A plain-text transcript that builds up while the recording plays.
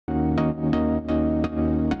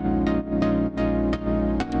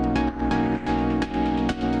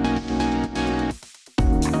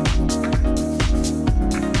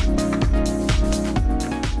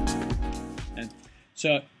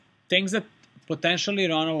So things that potentially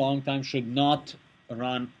run a long time should not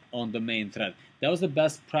run on the main thread. That was the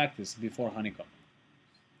best practice before Honeycomb.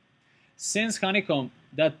 Since Honeycomb,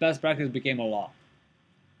 that best practice became a law,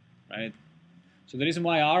 right? So the reason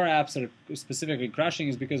why our apps are specifically crashing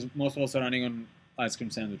is because most of us are running on ice cream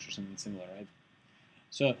sandwich or something similar, right?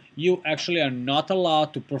 So you actually are not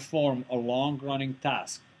allowed to perform a long-running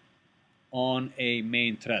task on a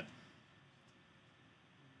main thread,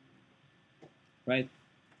 right?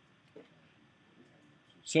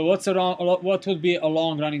 So what would be a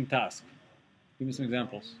long-running task? Give me some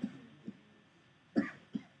examples.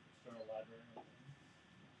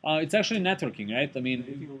 It's actually networking, right? I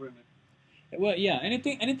mean, well, yeah,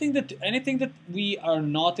 anything that we are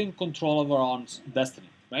not in control of our own destiny,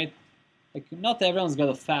 right? Like, not everyone's got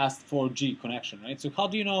a fast 4G connection, right? So how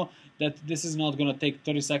do you know that this is not going to take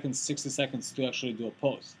 30 seconds, 60 seconds to actually do a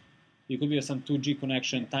post? You could be some 2G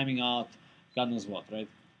connection, timing out, God knows what, right?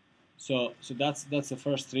 So that's the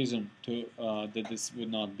first reason to that this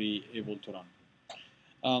would not be able to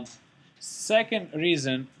run. Second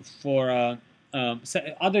reason for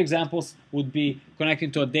other examples would be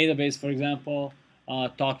connecting to a database, for example,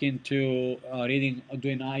 talking to, reading,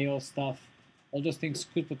 doing I/O stuff. All those things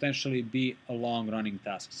could potentially be long-running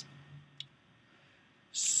tasks.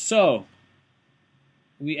 So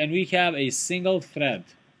we have a single thread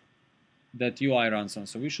that UI runs on.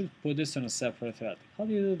 So we should put this on a separate thread. How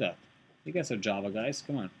do you do that? You guys are Java guys.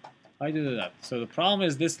 Come on. How do you do that? So the problem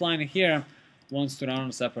is this line here wants to run on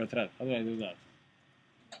a separate thread. How do I do that?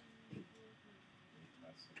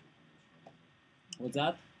 What's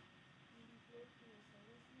that?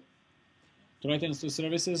 To write into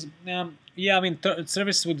services? Yeah, I mean,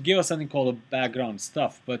 services would give us something called a background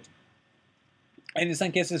stuff, but and in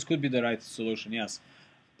some cases could be the right solution, yes.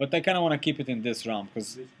 But I kind of want to keep it in this realm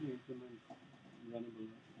because basically implement runnable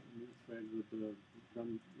new thread with the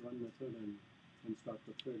run method and start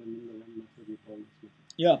the thread, and in the run method you call this method.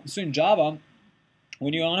 Yeah, so in Java,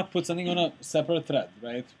 when you want to put something on a separate thread,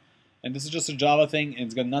 right? And this is just a Java thing, and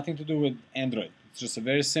it's got nothing to do with Android. It's just a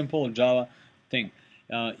very simple Java thing.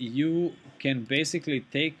 You can basically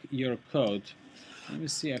take your code. Let me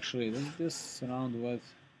see, actually, does this round with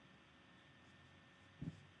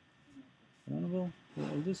runnable?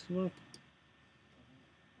 Will this work?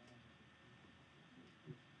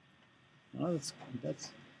 Oh,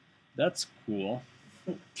 that's cool.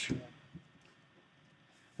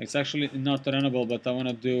 It's actually not runnable, but I want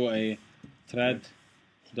to do a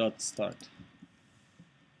thread.start.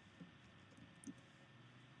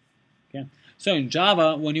 Okay. So in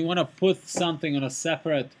Java, when you want to put something on a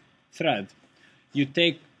separate thread, you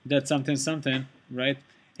take that something, right,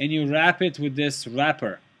 and you wrap it with this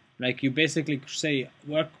wrapper. Like, you basically say,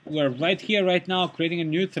 we're right here, right now, creating a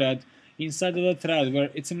new thread inside of the thread,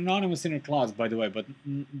 where it's an anonymous inner class, by the way, but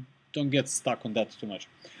don't get stuck on that too much.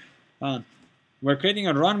 We're creating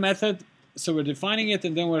a run method, so we're defining it,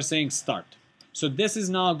 and then we're saying start. So this is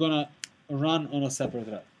now going to run on a separate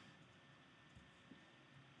thread.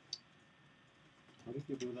 How did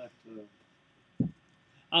you do that?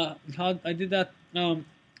 How I did that?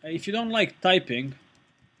 If you don't like typing,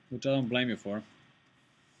 which I don't blame you for,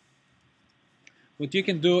 what you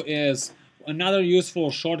can do is another useful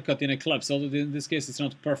shortcut in Eclipse, although in this case it's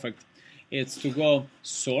not perfect. It's to go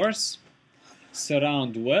source,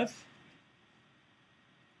 surround with,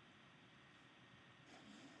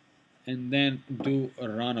 and then do a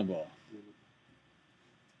runnable.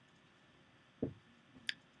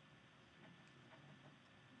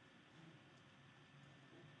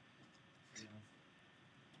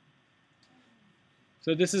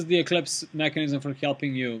 So this is the Eclipse mechanism for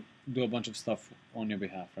helping you do a bunch of stuff on your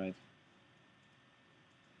behalf, right?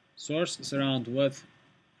 Source, surround with,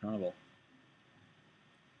 runnable.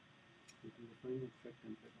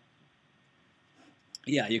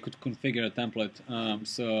 Yeah, you could configure a template.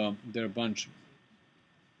 So there are a bunch.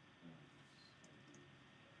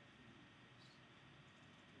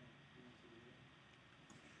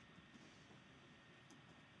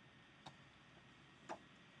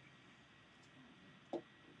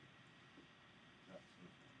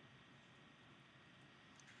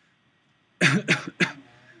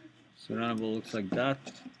 So runnable looks like that.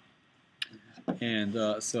 And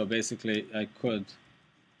so basically I could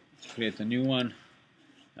create a new one.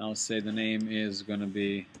 I'll say the name is going to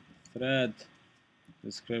be thread,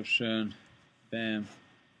 description, bam,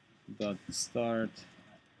 dot start,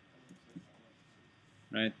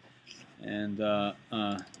 right? And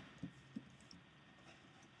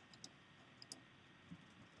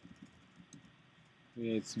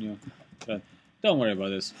creates new thread. Don't worry about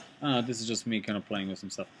this. This is just me kind of playing with some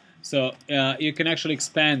stuff. So you can actually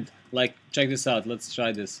expand like, check this out. Let's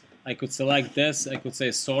try this. I could select this. I could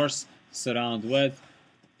say source, surround with,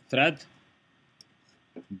 thread.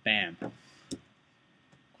 Bam.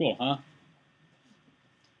 Cool, huh?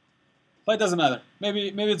 But it doesn't matter.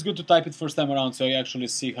 Maybe it's good to type it first time around so you actually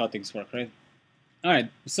see how things work, right? All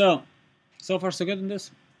right. So far so good in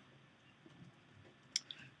this.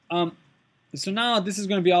 So now this is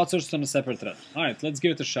going to be outsourced on a separate thread. All right, let's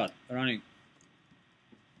give it a shot. Running.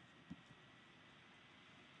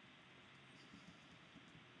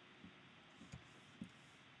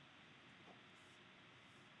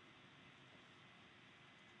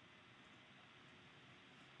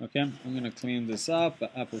 Okay, I'm going to clean this up.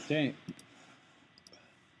 Okay.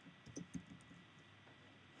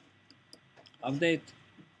 Update.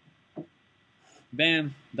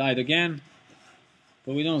 Bam, died again.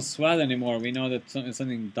 But we don't sweat anymore. We know that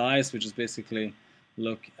something dies. We just basically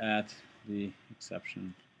look at the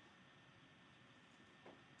exception.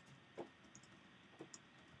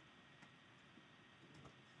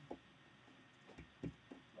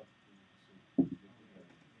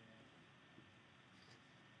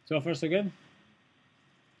 So far so good? Do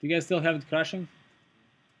you guys still have it crashing?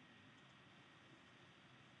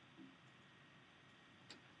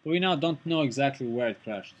 But we now don't know exactly where it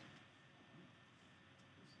crashed.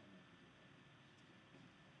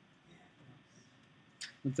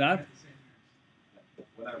 What's that?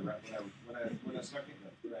 When I suck in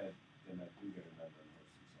the thread, then I do get another host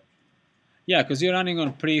exception. Yeah, because you're running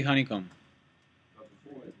on pre-honeycomb. But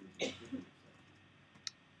before it was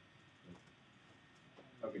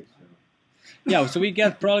okay, so Yeah, so we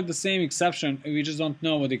get probably the same exception. We just don't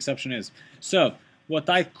know what the exception is. So what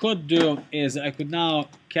I could do is I could now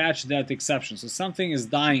catch that exception. So something is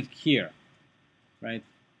dying here, right?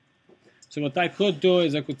 So what I could do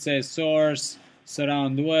is I could say source,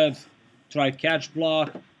 surround with, try catch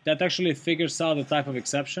block. That actually figures out the type of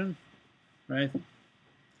exception, right?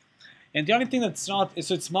 And the only thing that's not,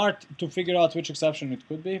 so it's smart to figure out which exception it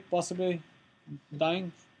could be possibly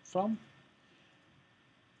dying from.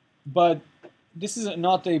 But this is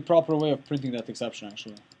not a proper way of printing that exception,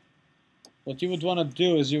 actually. What you would want to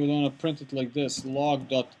do is you would want to print it like this: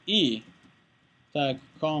 log.e, tag,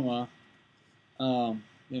 comma,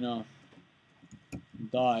 you know,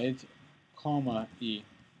 died, comma, e.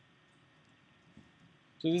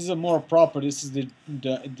 So this is a more proper, this is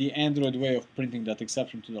the Android way of printing that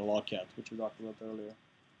exception to the logcat, which we talked about earlier.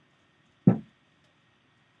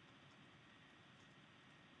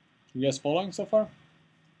 You guys following so far?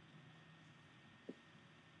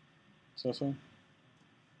 So.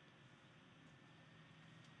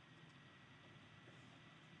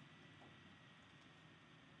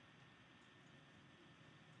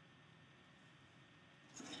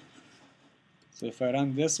 So if I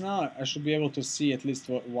run this now, I should be able to see at least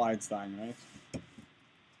why it's dying, right?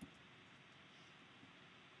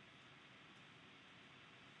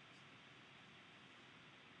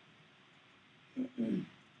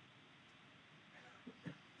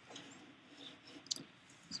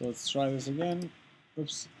 So let's try this again.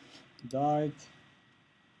 Oops, died.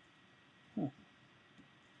 Huh.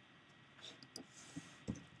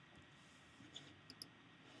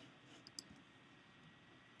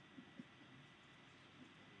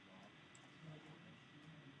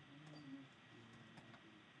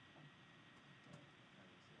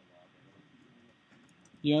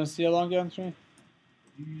 You want to see a long entry?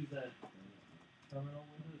 Did you use that terminal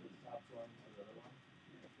window that stops runs for the other one?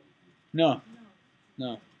 No.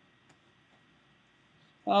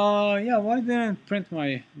 Yeah, why didn't it print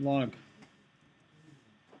my log?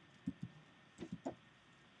 I'm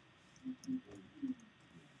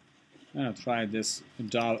gonna try this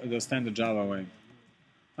Java, the standard Java way.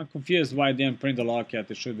 I'm confused why it didn't print the logcat.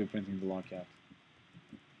 It should be printing the logcat.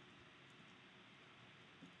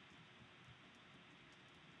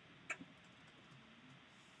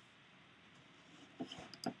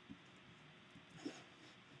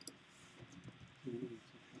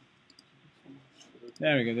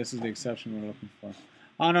 There we go. This is the exception we're looking for.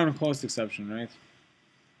 Unknown host exception, right?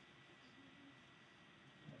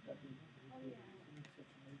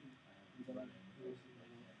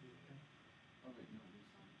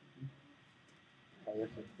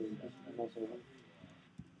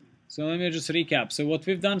 So let me just recap. So what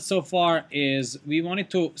we've done so far is we wanted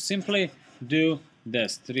to simply do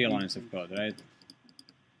this, 3 lines of code, right?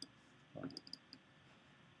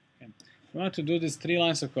 Okay. We wanted to do this 3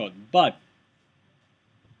 lines of code, but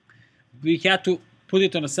we had to put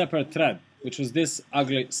it on a separate thread, which was this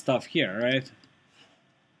ugly stuff here, right?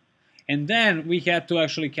 And then we had to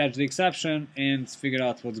actually catch the exception and figure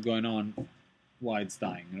out what's going on, why it's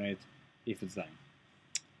dying, right? If it's dying.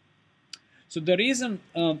 So the reason,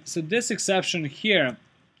 so this exception here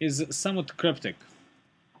is somewhat cryptic.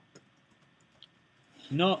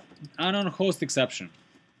 No, unknown host exception.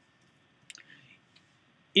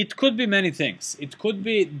 It could be many things. It could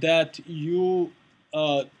be that the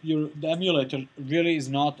emulator really is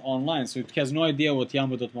not online, so it has no idea what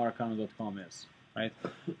yamba.markano.com is, right?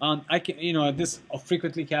 I can, this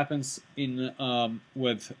frequently happens in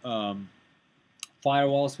with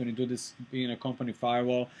firewalls when you do this in a company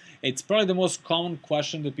firewall. It's probably the most common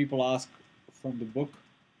question that people ask from the book.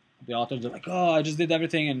 The authors are like, "Oh, I just did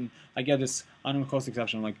everything and I get this unknown host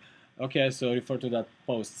exception." I'm like, okay, so refer to that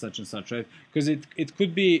post such and such, right? Because it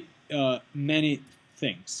could be many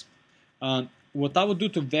things. What I would do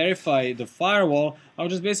to verify the firewall, I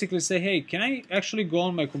would just basically say, hey, can I actually go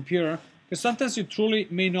on my computer? Because sometimes you truly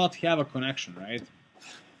may not have a connection, right?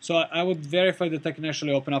 So I would verify that I can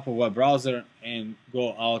actually open up a web browser and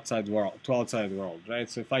go outside world, right?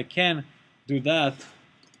 So if I can do that,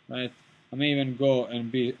 right, I may even go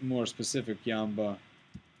and be more specific, Yamba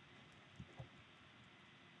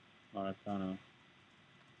Markano.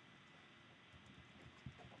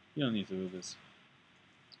 You don't need to do this.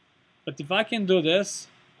 But if I can do this,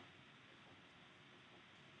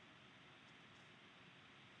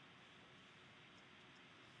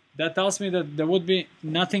 that tells me that there would be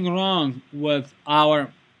nothing wrong with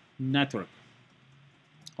our network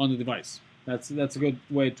on the device. That's a good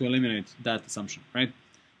way to eliminate that assumption, right?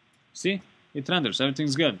 See, it renders,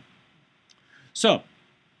 everything's good. So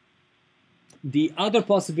the other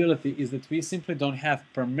possibility is that we simply don't have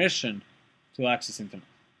permission to access internet.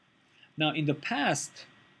 Now, in the past,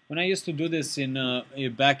 when I used to do this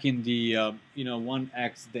back in the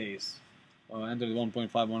 1x days, Android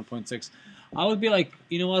 1.5, 1.6, I would be like,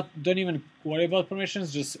 you know what? Don't even worry about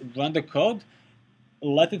permissions. Just run the code,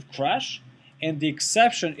 let it crash, and the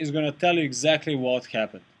exception is going to tell you exactly what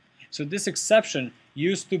happened. So this exception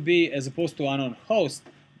used to be, as opposed to unknown host,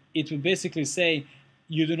 it would basically say,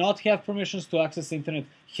 you do not have permissions to access the internet.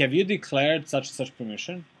 Have you declared such and such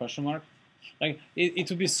permission? Question mark. Like it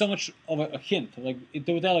would be so much of a hint. Like it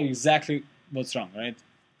would tell you exactly what's wrong, right?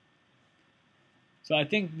 So I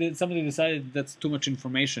think that somebody decided that's too much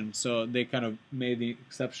information, so they kind of made the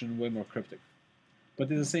exception way more cryptic.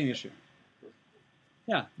 But it's the same issue.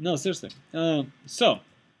 Yeah, no, seriously. So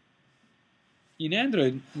in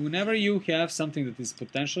Android, whenever you have something that is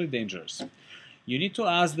potentially dangerous, you need to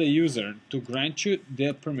ask the user to grant you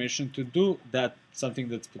the permission to do that something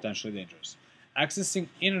that's potentially dangerous. Accessing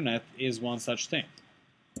internet is one such thing.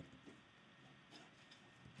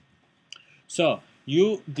 So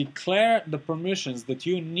you declare the permissions that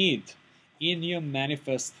you need in your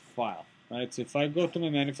manifest file, right? So if I go to my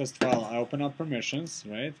manifest file, I open up permissions,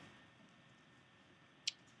 right?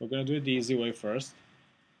 We're going to do it the easy way first,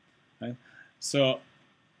 right? So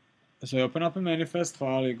you open up a manifest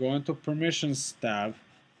file, you go into permissions tab,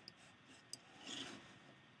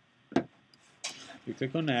 you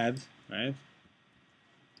click on add, right?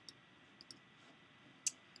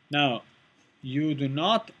 Now, you do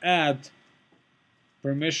not add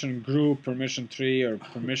permission group, permission tree, or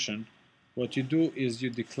permission. What you do is you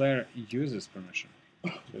declare user's permission.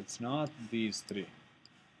 So it's not these three.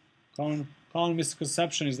 Common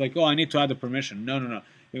misconception is like, oh, I need to add a permission. No, no, no.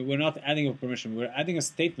 We're not adding a permission. We're adding a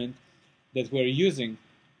statement that we're using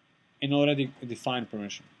an already defined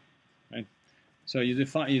permission, right? So you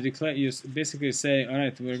basically say, all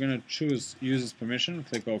right, we're going to choose user's permission.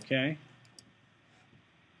 Click OK.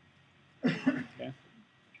 Okay.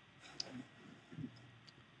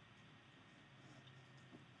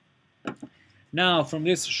 Now, from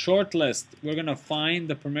this short list, we're going to find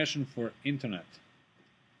the permission for internet.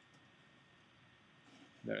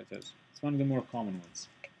 There it is. It's one of the more common ones.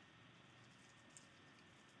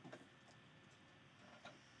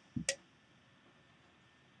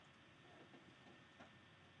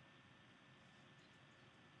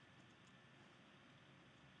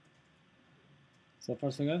 So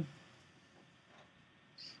far, so good?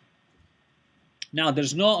 Now,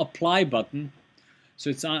 there's no apply button, so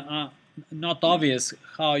it's not obvious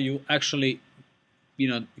how you actually,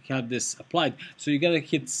 have this applied. So you gotta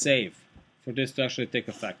hit save for this to actually take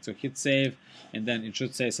effect. So hit save, and then it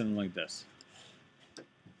should say something like this.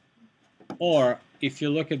 Or if you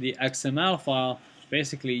look at the XML file,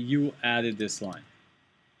 basically you added this line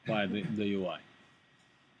by the UI.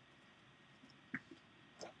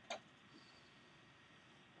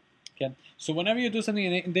 Okay. So whenever you do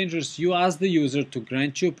something dangerous, you ask the user to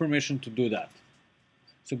grant you permission to do that.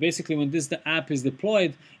 So basically, when the app is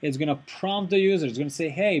deployed, it's going to prompt the user. It's going to say,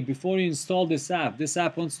 hey, before you install this app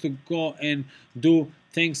wants to go and do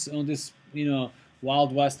things on this,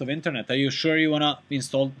 wild west of internet. Are you sure you want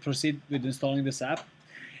to proceed with installing this app?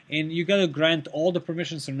 And you got to grant all the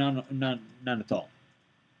permissions or none at all,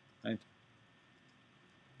 right?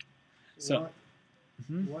 So,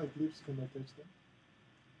 why Eclipse cannot catch them?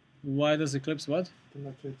 Why does Eclipse what?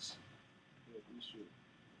 Cannot catch the issue.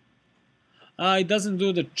 It doesn't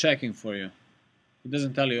do the checking for you. It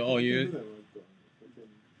doesn't tell you, oh,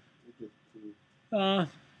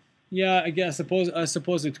 yeah, I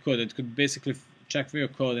suppose it could. It could basically check for your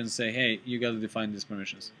code and say, hey, you got to define these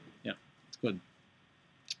permissions. Yeah, it's good.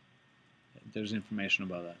 There's information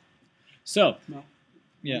about that. So, now,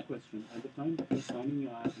 yeah. one question. At the time that you're signing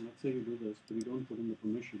your app, and let's say you do this, but you don't put in the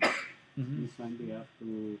permission, you sign the app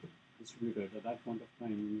to distributor. At that point of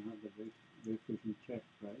time, you have the verification check,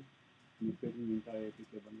 right? And you create an entire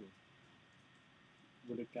APK bundle.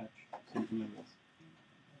 Would it catch something like this?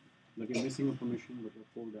 Like you're missing a permission, but your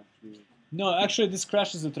code actually is. No, actually, this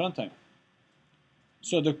crashes at runtime.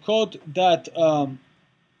 So the code that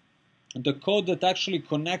actually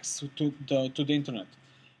connects to the internet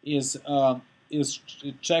is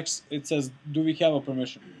it checks. It says, do we have a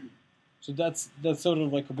permission? So that's sort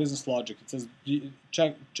of like a business logic. It says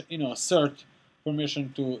check, assert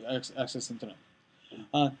permission to access internet.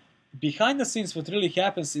 Behind the scenes, what really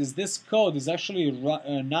happens is this code is actually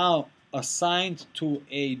now assigned to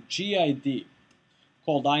a GID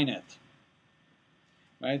called INET,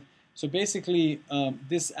 right? So basically,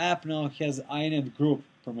 this app now has INET group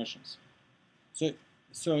permissions.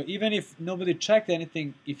 So even if nobody checked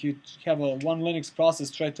anything, if you have one Linux process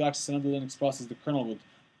try to access another Linux process, the kernel would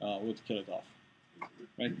kill it off,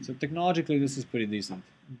 right? So technologically, this is pretty decent,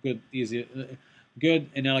 good, easy, good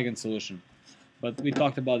and elegant solution. But we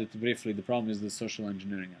talked about it briefly. The problem is the social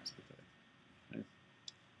engineering aspect of it. Right?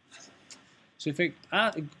 So if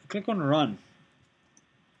I click on Run,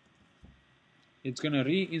 it's going to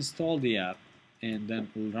reinstall the app, and then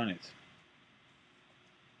we'll run it.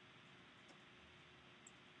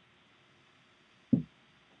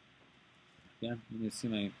 Yeah, let me see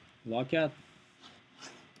my logcat.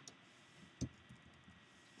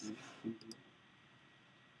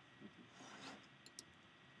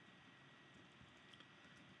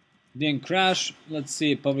 Didn't crash. Let's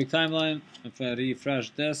see public timeline. If I refresh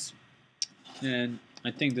this, and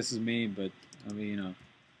I think this is me, but I mean,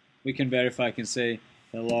 we can verify. I can say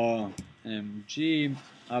hello mg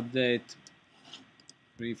update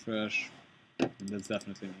refresh, and that's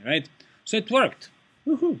definitely me, right? So it worked.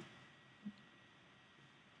 Woohoo!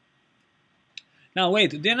 Now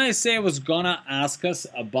wait, didn't I say it was gonna ask us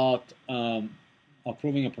about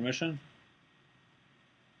approving a permission,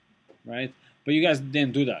 right? But you guys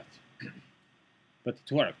didn't do that. But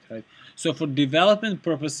it worked, right? So for development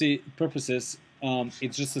purposes,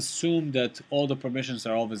 it's just assumed that all the permissions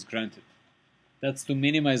are always granted. That's to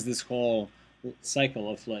minimize this whole cycle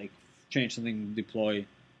of like change something, deploy,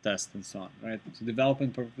 test, and so on, right? So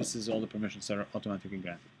development purposes, all the permissions are automatically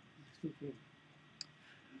granted.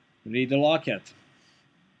 Read the logcat.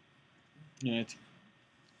 Right.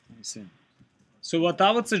 Let me see. So what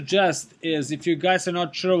I would suggest is, if you guys are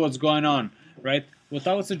not sure what's going on, right? What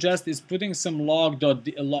I would suggest is putting some logs,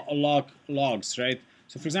 right?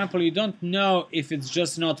 So for example, you don't know if it's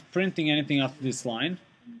just not printing anything after this line,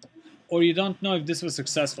 or you don't know if this was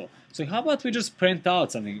successful. So how about we just print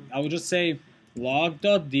out something? I would just say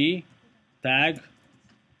log.d tag,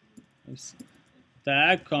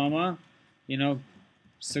 comma,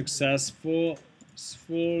 successfully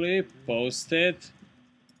posted,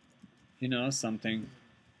 something,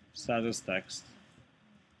 status text,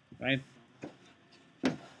 right?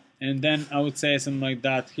 And then I would say something like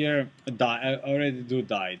that here. I already do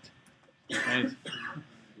died, right?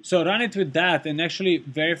 So run it with that and actually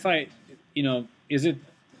verify, is it,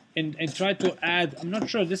 and try to add. I'm not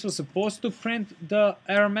sure this was supposed to print the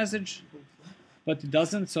error message, but it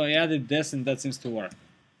doesn't. So I added this, and that seems to work.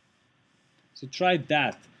 So try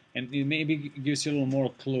that, and it maybe gives you a little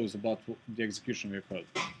more clues about the execution of your code.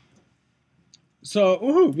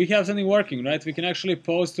 So we have something working, right? We can actually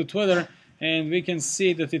post to Twitter, and we can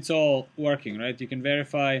see that it's all working, right? You can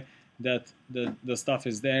verify that the stuff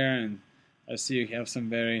is there, and I see you have some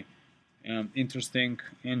very interesting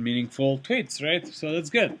and meaningful tweets, right? So that's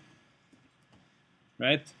good,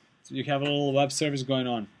 right? So you have a little web service going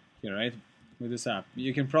on here, right? With this app.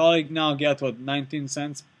 You can probably now get, what, 19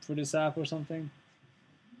 cents for this app or something?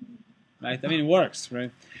 Right? I mean, it works,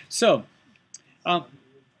 right? So,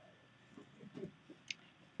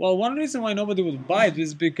 well, one reason why nobody would buy it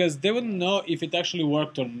is because they wouldn't know if it actually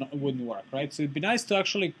worked or wouldn't work, right? So it'd be nice to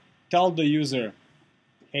actually tell the user,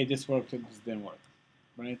 hey, this worked or this didn't work,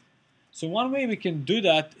 right? So one way we can do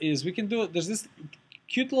that is there's this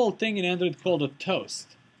cute little thing in Android called a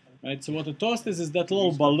toast, right? So what a toast is that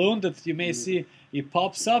little balloon that you may see, it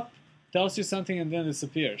pops up, tells you something, and then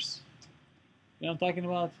disappears. You know what I'm talking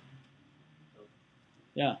about?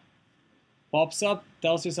 Yeah. Pops up,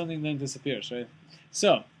 tells you something, then disappears, right?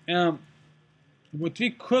 So, what we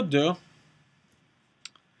could do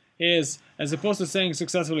is, as opposed to saying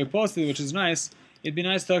successfully posted, which is nice, it'd be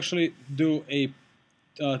nice to actually do a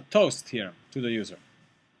toast here to the user.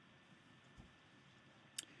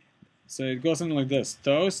 So it goes something like this: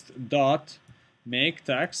 toast dot make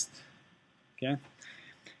text. Okay,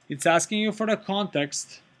 it's asking you for the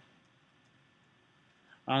context.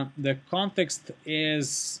 The context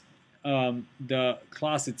is the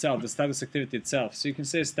class itself, the status activity itself. So you can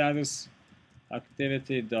say status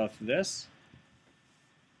activity dot this,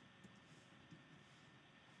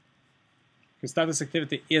 because status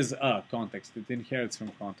activity is a context. It inherits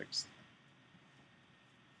from context.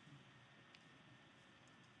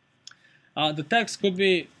 The text could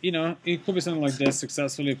be, it could be something like this: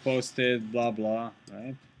 successfully posted, blah blah,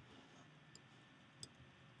 right?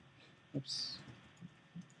 Oops.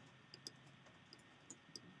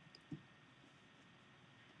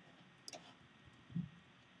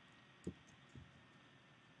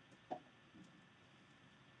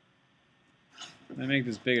 Let me make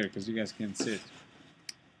this bigger because you guys can't see it.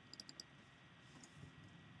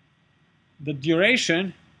 The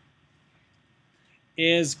duration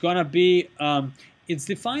is gonna be, it's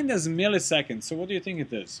defined as milliseconds. So what do you think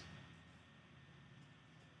it is?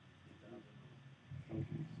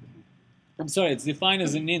 I'm sorry, it's defined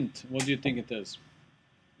as an int. What do you think it is?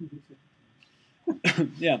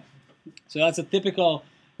 Yeah. So that's a typical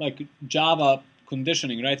like Java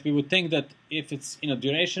conditioning, right? We would think that if it's in a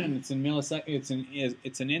duration and it's in milliseconds,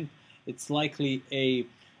 it's an int, it's likely a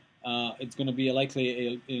it's going to be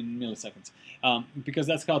likely in milliseconds, because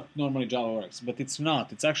that's how normally Java works. But it's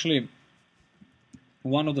not. It's actually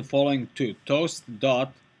one of the following two: toast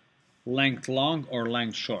dot length long or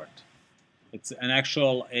length short. It's an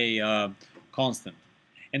actual constant.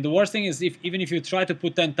 And the worst thing is, even if you try to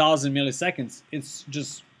put 10,000 milliseconds, it's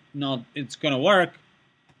just not. It's going to work,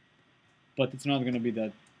 but it's not going to be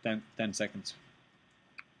that 10 seconds.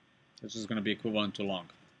 It's just going to be equivalent to long.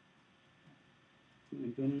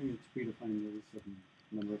 Internally, it's predefined as a certain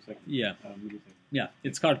number of seconds. Yeah. Milliseconds. Yeah,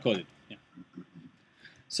 it's hard-coded. Yeah.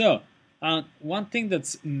 So, one thing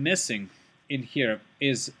that's missing in here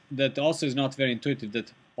is that also is not very intuitive,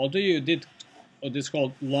 that although you did this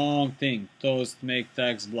called long thing, toast, make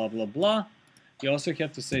text, blah, blah, blah, you also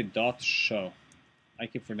have to say dot show. I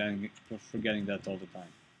keep forgetting that all the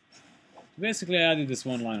time. Basically, I added this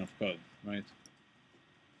one line of code, right?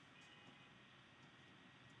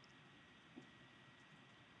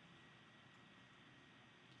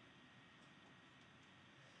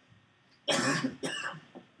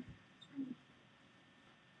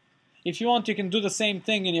 If you want, you can do the same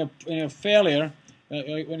thing in your failure.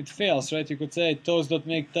 When it fails, right? You could say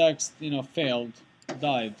toast.makeText, failed,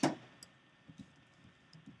 died.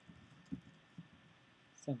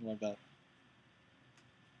 Something like that.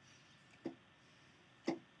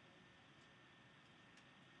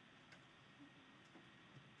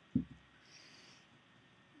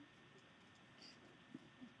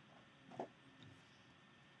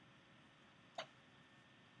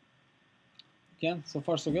 Okay, so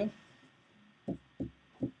far so good.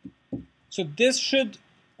 So this should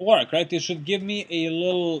work, right? It should give me a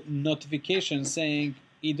little notification saying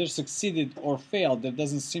either succeeded or failed. There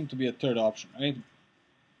doesn't seem to be a third option, right?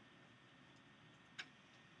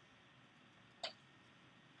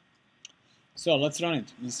 So let's run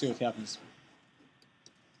it and see what happens.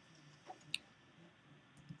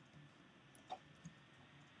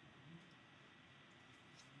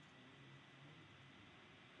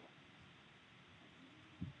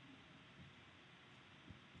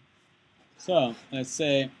 So let's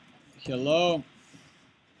say hello,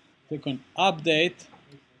 click on update.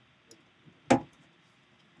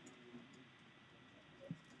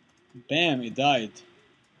 Bam, it died.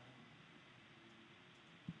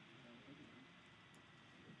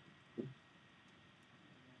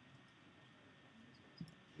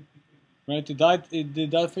 Right, it died. It did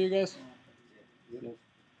that for you guys? Yes.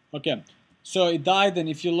 Okay, so it died, and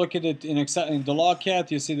if you look at it in the logcat,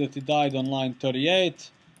 you see that it died on line 38,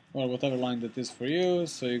 or whatever line that is for you.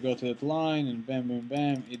 So you go to that line, and bam, bam,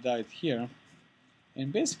 bam, it died here.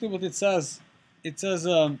 And basically, what it says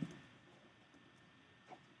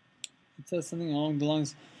something along the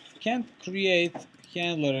lines: can't create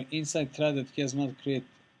handler inside thread that has not create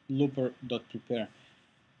looper.prepare.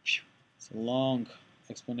 It's a long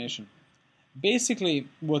explanation. Basically,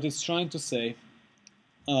 what it's trying to say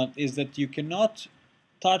is that you cannot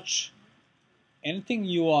touch anything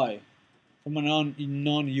UI from a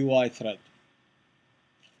non-UI thread,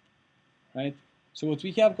 right? So what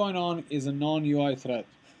we have going on is a non-UI thread.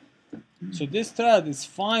 So this thread is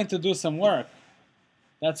fine to do some work.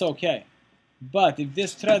 That's okay. But if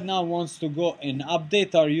this thread now wants to go and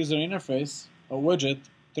update our user interface, a widget,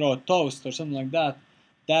 throw a toast or something like that,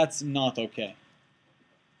 that's not okay,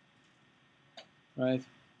 right?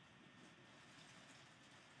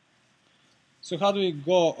 So how do we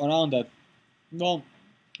go around that? Well,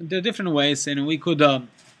 there are different ways, and we could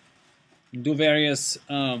do various.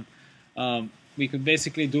 We could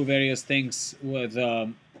basically do various things with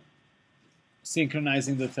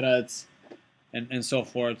synchronizing the threads and so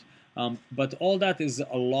forth. But all that is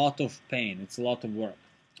a lot of pain. It's a lot of work.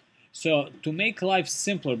 So to make life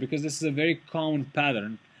simpler, because this is a very common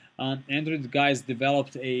pattern, Android guys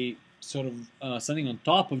developed a sort of something on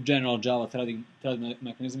top of general Java thread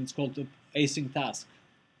mechanism. It's called the async task.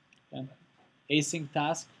 Okay? Async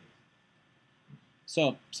task.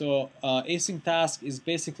 So async task is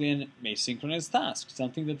basically an asynchronous task,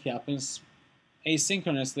 something that happens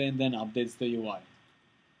asynchronously and then updates the UI.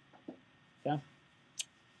 Okay?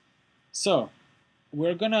 So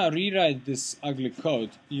we're gonna rewrite this ugly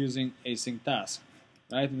code using async task,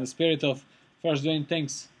 right? In the spirit of first doing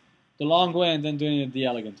things the long way and then doing it the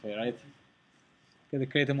elegant way, right? Gotta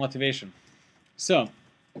create a motivation. So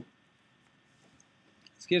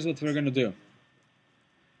here's what we're gonna do.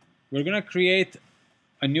 We're gonna create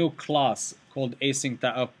a new class called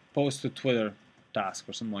async post to Twitter task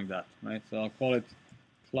or something like that, right? So I'll call it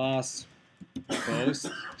class post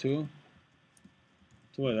to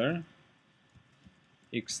Twitter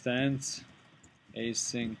extends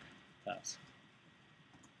async task.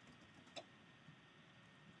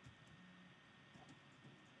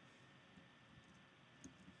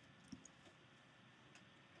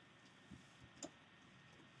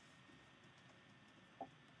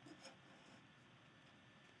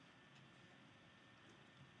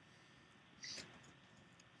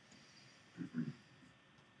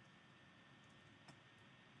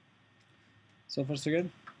 So far so good?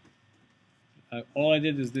 All I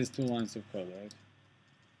did is these 2 lines of code, right?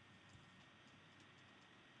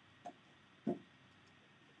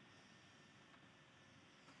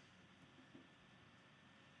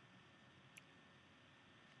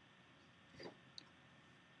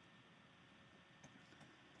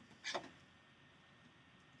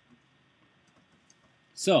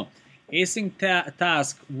 So async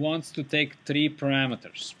task wants to take 3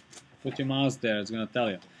 parameters. Put your mouse there, it's going to tell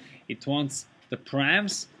you. It wants the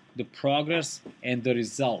params, the progress, and the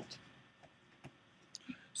result.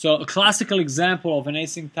 So a classical example of an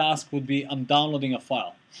async task would be I'm downloading a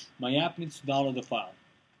file. My app needs to download the file,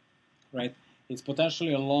 right? It's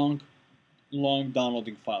potentially a long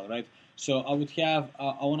downloading file, right? So I would have,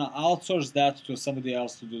 I want to outsource that to somebody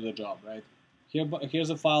else to do the job, right? Here's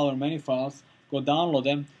a file or many files. Go download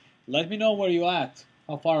them. Let me know where you're at,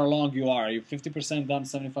 how far along you are. Are you 50% done,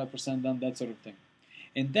 75% done, that sort of thing.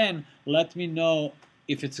 And then let me know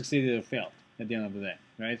if it succeeded or failed at the end of the day,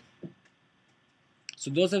 right? So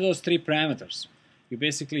those are those 3 parameters. You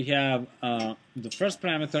basically have the first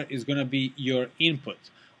parameter is going to be your input.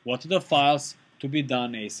 What are the files to be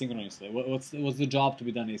done asynchronously? What's the job to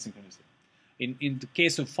be done asynchronously? In the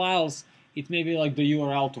case of files, it may be like the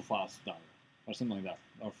URL to files done or something like that,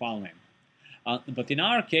 or file name. But in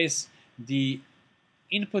our case, the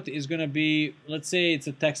input is going to be, let's say it's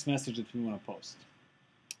a text message that we want to post,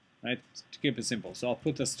 right? To keep it simple. So I'll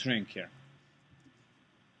put a string here.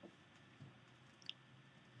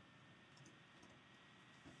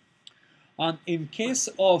 In case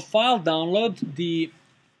of file download, the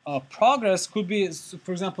progress could be,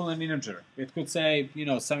 for example, an integer. It could say,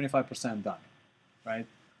 75% done, right?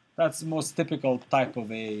 That's the most typical type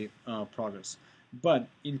of a progress. But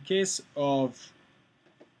in case of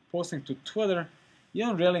posting to Twitter, you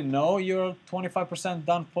don't really know you're 25%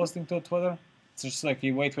 done posting to Twitter. It's just like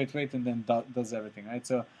you wait, and then does everything, right?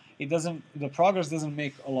 So the progress doesn't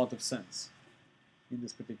make a lot of sense in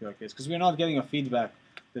this particular case because we're not getting a feedback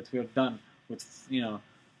that we're done with,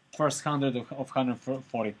 first 100 of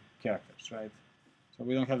 140 characters, right? So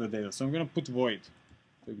we don't have the data. So I'm going to put void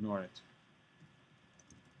to ignore it.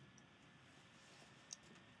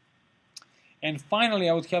 And finally,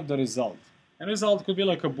 I would have the result. And result could be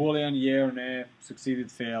like a boolean, yeah or nay,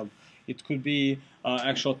 succeeded, failed. It could be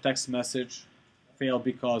actual text message, failed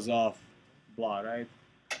because of blah, right?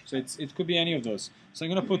 So it could be any of those. So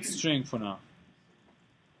I'm going to put string for now.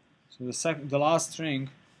 So the last string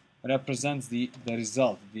represents the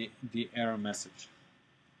result, the error message,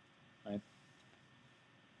 right?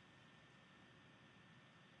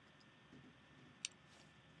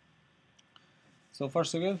 So far,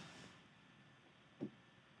 so good? I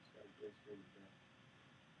got it yesterday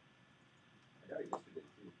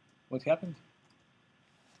too. What happened?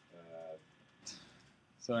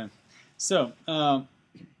 Sorry. So now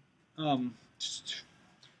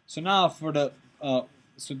for the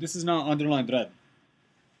so this is now underlined red.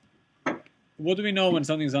 What do we know when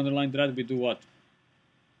something is underlined red? We do what?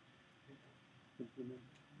 Implement.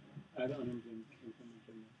 Add unimplemented.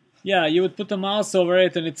 Yeah, you would put a mouse over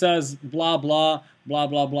it and it says blah blah blah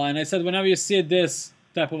blah blah. And I said whenever you see this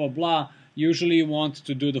type of a blah, usually you want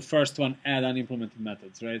to do the first one, add unimplemented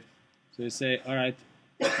methods, right? So you say, all right,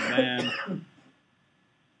 then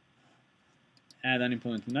add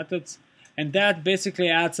unimplemented methods, and that basically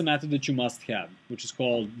adds a method that you must have, which is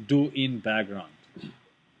called do in background.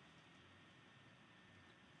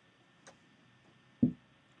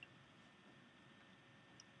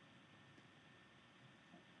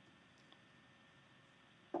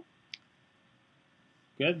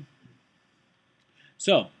 Good.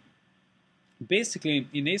 So basically,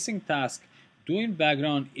 in async task, doing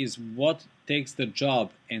background is what takes the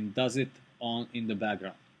job and does it in the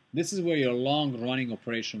background. This is where your long-running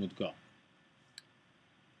operation would go.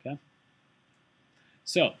 Okay.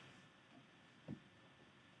 So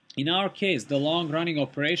in our case, the long-running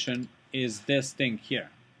operation is this thing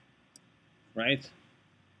here, right?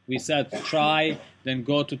 We said try, then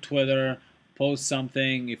go to Twitter, post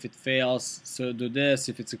something. If it fails, so do this.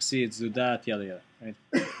 If it succeeds, do that. Yada yada. Right?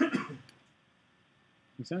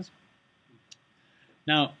 Make sense?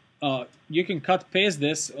 Now you can cut paste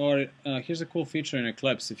this, or here's a cool feature in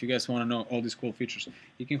Eclipse. If you guys want to know all these cool features,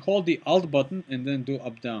 you can hold the Alt button and then do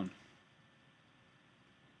up down.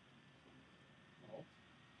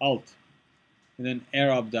 Alt, and then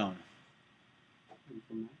arrow up down.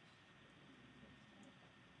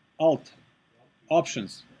 Alt,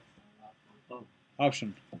 options,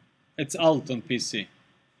 option. It's Alt on PC.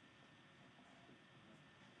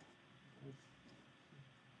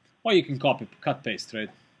 Or you can copy, cut, paste,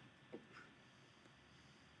 right?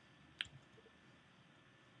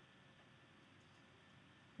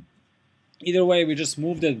 Either way, we just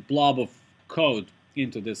move that blob of code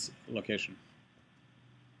into this location.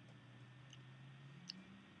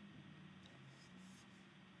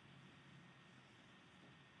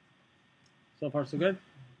 So far, so good?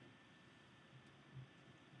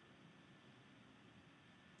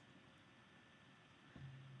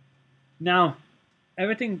 Now,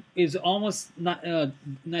 everything is almost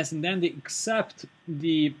nice and dandy, except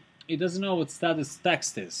it doesn't know what status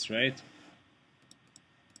text is, right?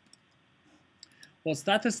 Well,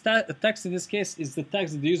 status text in this case is the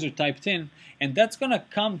text that the user typed in, and that's going to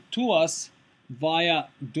come to us via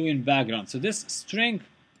doing background. So this string ...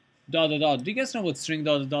 Do you guys know what string ...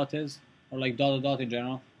 is? Or like ... in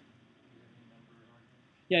general?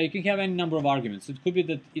 Yeah, you can have any number of arguments. It could be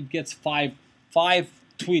that it gets five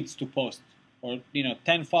tweets to post, or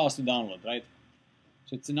 10 files to download, right?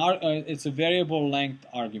 So it's a variable length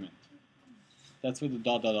argument. That's what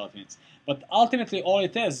the ... means. But ultimately, all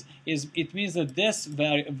it is it means that this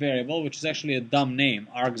variable, which is actually a dumb name,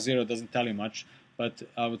 arg0 doesn't tell you much, but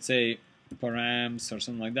I would say params or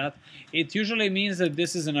something like that, it usually means that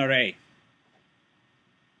this is an array,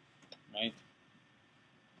 right?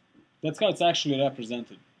 That's how it's actually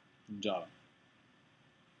represented in Java.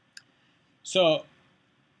 So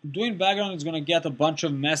doing background is going to get a bunch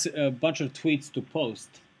of tweets to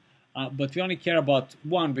post, but we only care about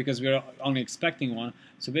one because we're only expecting one.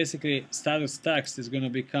 So basically, status text is going to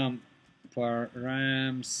become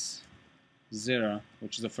params0,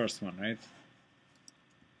 which is the first one, right?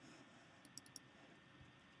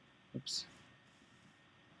 Oops.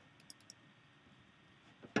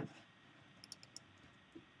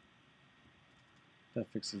 That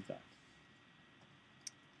fixes that.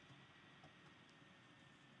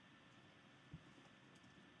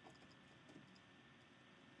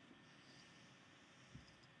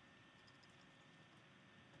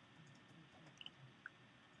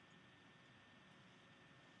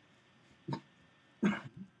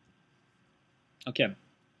 Okay.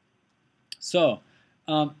 So,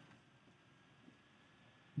 but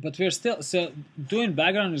we're still, so doing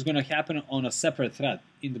background is going to happen on a separate thread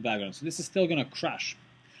in the background. So this is still going to crash.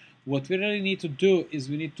 What we really need to do is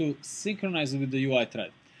we need to synchronize it with the UI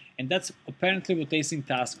thread. And that's apparently what async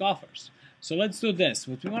task offers. So let's do this.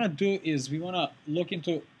 What we want to do is we want to look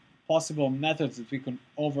into possible methods that we can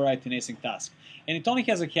overwrite in async task. And it only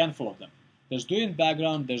has a handful of them. There's doing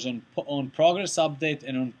background, there's on progress update,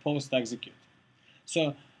 and on post execute.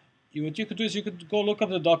 So what you could do is you could go look up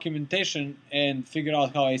the documentation and figure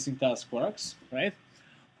out how async task works, right?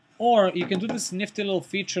 Or you can do this nifty little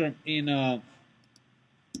feature in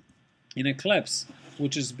in Eclipse,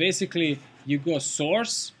 which is basically you go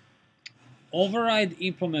source, override,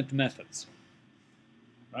 implement methods,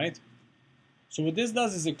 right? So what this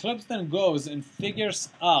does is Eclipse then goes and figures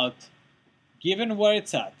out, given where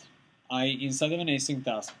it's at, i.e. inside of an async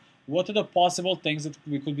task, what are the possible things that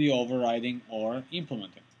we could be overriding or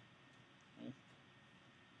implementing. Right?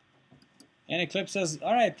 And Eclipse says,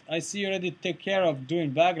 all right, I see you already take care of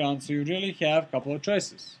doing background, so you really have a couple of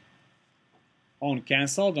choices. On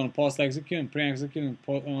canceled, on post execute, and pre-execute, and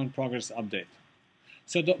on progress update.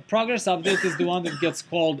 So the progress update is the one that gets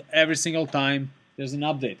called every single time there's an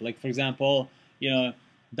update. Like for example,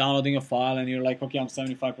 downloading a file and you're like, okay, I'm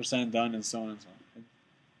 75% done, and so on and so on.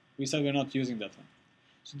 We said we're not using that one.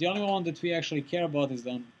 So the only one that we actually care about is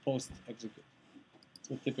the on post execute. That's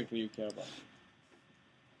what typically you care about.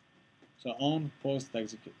 So on post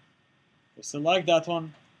execute. So select that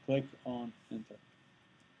one, click on enter.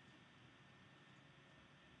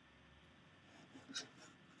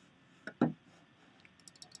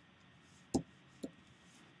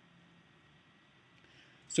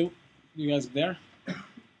 So you guys there?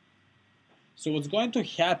 So what's going to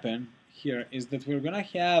happen here is that we're gonna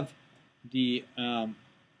have the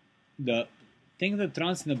thing that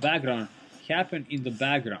runs in the background happen in the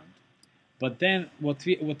background, but then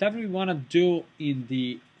whatever we want to do in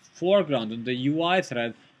the foreground on the UI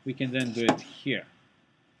thread, we can then do it here.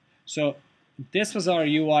 So this was our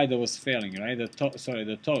UI that was failing, right? The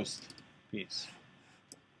toast piece,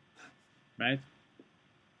 right?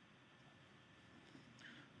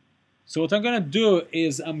 So what I'm going to do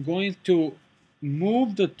is I'm going to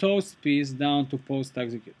move the toast piece down to post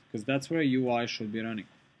execute, because that's where UI should be running.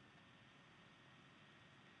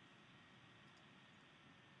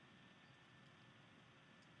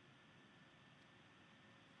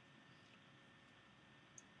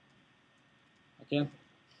 Okay.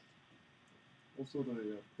 Also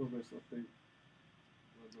the progress update.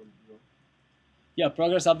 Yeah,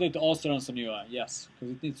 progress update also runs on UI. Yes,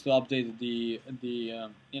 because it needs to update the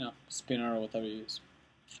spinner or whatever you use.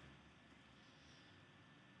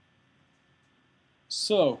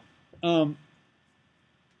 So,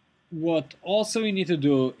 what also we need to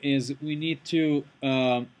do is we need to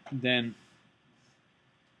then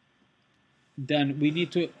we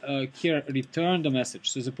need to here return the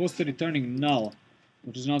message. So as opposed to returning null,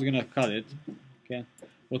 which is not going to cut it, okay,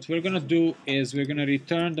 what we're going to do is we're going to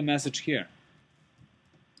return the message here.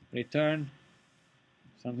 Return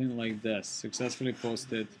something like this, successfully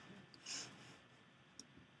posted.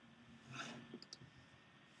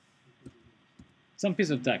 Some piece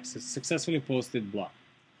of text, it's successfully posted, blah.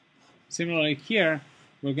 Similarly here,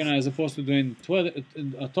 we're going to, as opposed to doing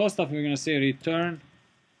toast stuff, we're going to say return,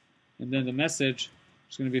 and then the message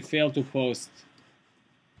is going to be failed to post,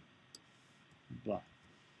 blah.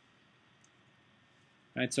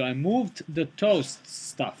 Right, so I moved the toast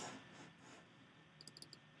stuff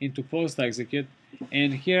into post execute,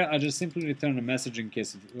 and here I just simply return a message in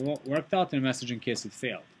case it worked out and a message in case it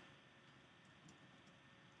failed.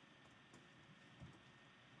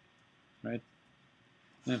 Right?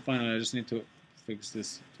 And then finally I just need to fix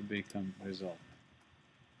this to become resolved.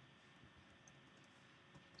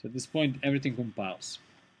 So at this point everything compiles.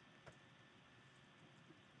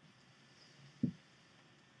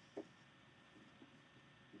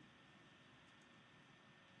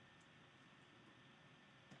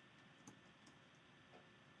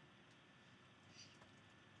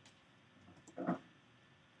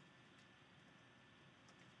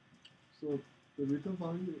 So the return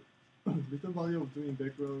value of doing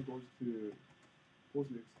background goes to post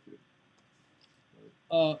execute.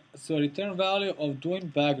 Right? So return value of doing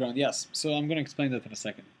background, yes. So I'm going to explain that in a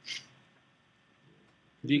second.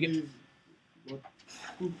 Do you get?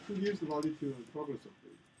 Who gives the value to progress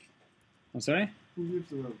update? I'm sorry? Who gives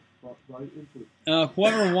the value input?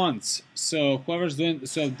 Whoever wants. So whoever's doing.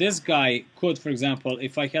 So this guy could, for example,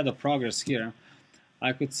 if I had a progress here,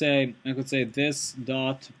 I could say this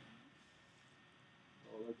dot.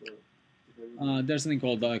 There's something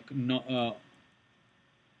called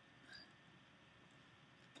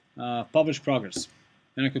publish progress,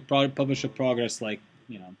 and I could publish a progress like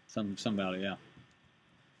some value, yeah.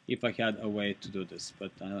 If I had a way to do this,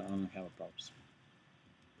 but I don't have a progress.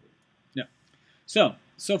 Yeah. So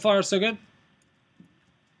far so good.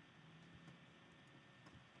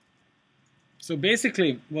 So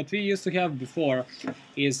basically, what we used to have before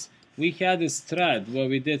is we had this thread where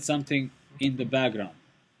we did something in the background.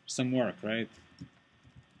 Some work, right?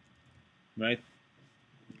 Right?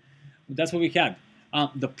 That's what we had.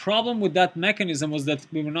 The problem with that mechanism was that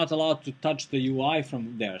we were not allowed to touch the UI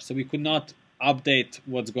from there, so we could not update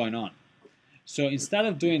what's going on. So instead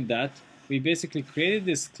of doing that, we basically created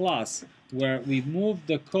this class where we moved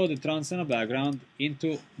the code that runs in the background into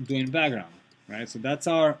doing background, right? So that's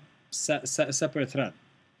our separate thread.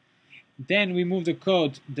 Then we move the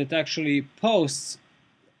code that actually posts,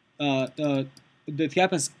 that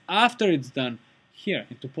happens after it's done here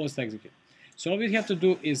into post execute. So all we have to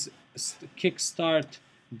do is kickstart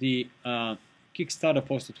the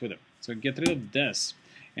post to Twitter. So get rid of this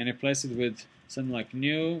and replace it with something like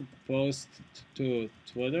new post to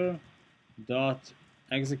Twitter dot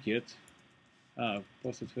execute,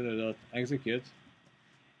 post to Twitter dot execute,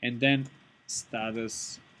 and then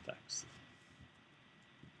status text.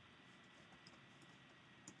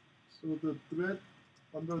 So the thread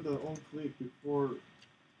under the onClick before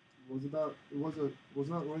was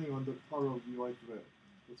not running on the part of UI thread.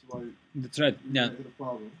 That's why The thread, yeah, the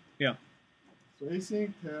problem. yeah. So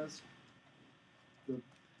async task,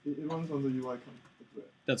 it runs on the UI thread.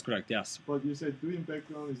 That's correct. Yes. But you said doing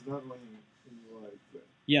background is not running in UI thread.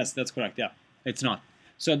 Yes, that's correct. Yeah, it's not.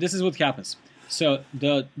 So this is what happens. So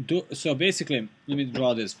so basically, let me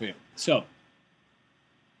draw this for you. So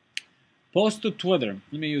post to Twitter.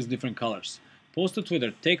 Let me use different colors. Post to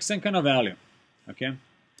Twitter takes some kind of value, okay,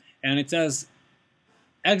 and it says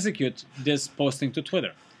execute this posting to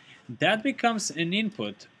Twitter. That becomes an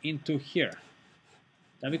input into here.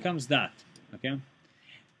 That becomes that, okay,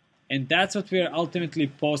 and that's what we're ultimately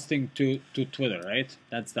posting to Twitter, right?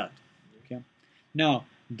 That's that, okay. Now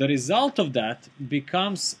the result of that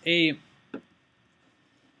becomes a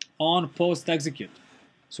on post execute.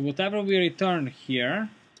 So whatever we return here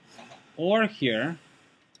or here,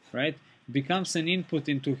 right, becomes an input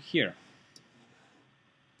into here,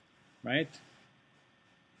 right?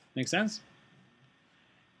 Make sense?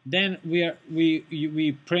 Then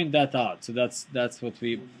we print that out. So that's what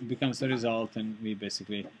becomes the result, and we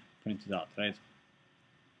basically print it out, right?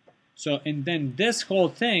 So and then this whole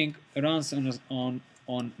thing runs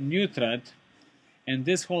on new thread, and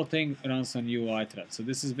this whole thing runs on UI thread. So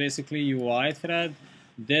this is basically UI thread.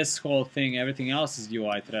 This whole thing, everything else is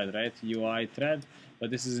UI thread, right? UI thread, but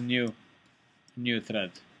this is a new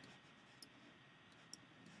thread.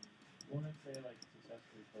 Won't it say like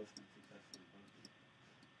successfully posted, successfully posted?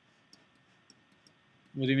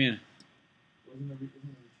 What do you mean? Isn't the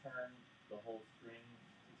return the whole string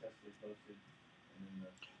successfully posted, and then the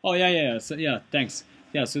Oh yeah. So yeah, thanks.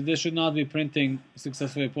 Yeah, so this should not be printing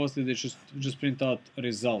successfully posted. It should just print out a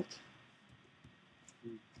result.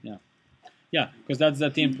 Yeah, because that's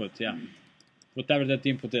that input. Yeah, whatever that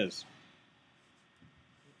input is.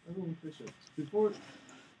 I have one question. Before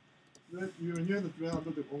you had the thread under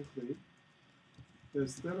the onClick, the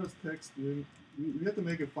status text we have to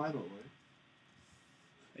make it final, right?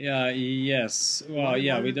 Yeah. Yes. Well, Why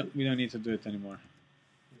yeah. We did don't need to do it anymore.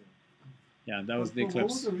 Yeah, that was the What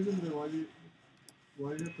was Eclipse. the reason that why you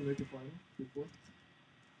have to make it final before?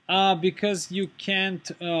 Because you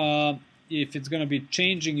can't. If it's gonna be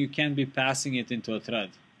changing, you can't be passing it into a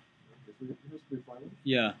thread. Okay, so it has to be final.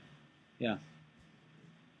 Yeah.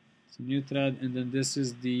 It's a new thread, and then this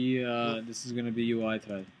is the this is gonna be UI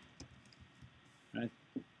thread, right?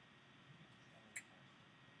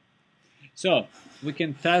 So we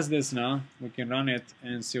can test this now. We can run it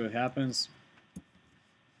and see what happens.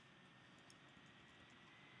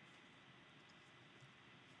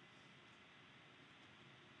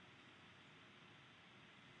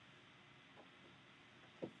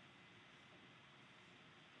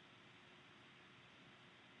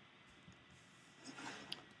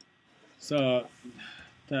 So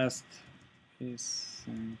test is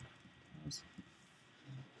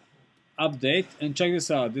update, and check this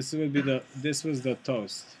out. This will be this was the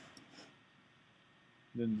toast.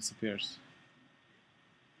 Then disappears,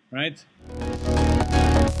 right?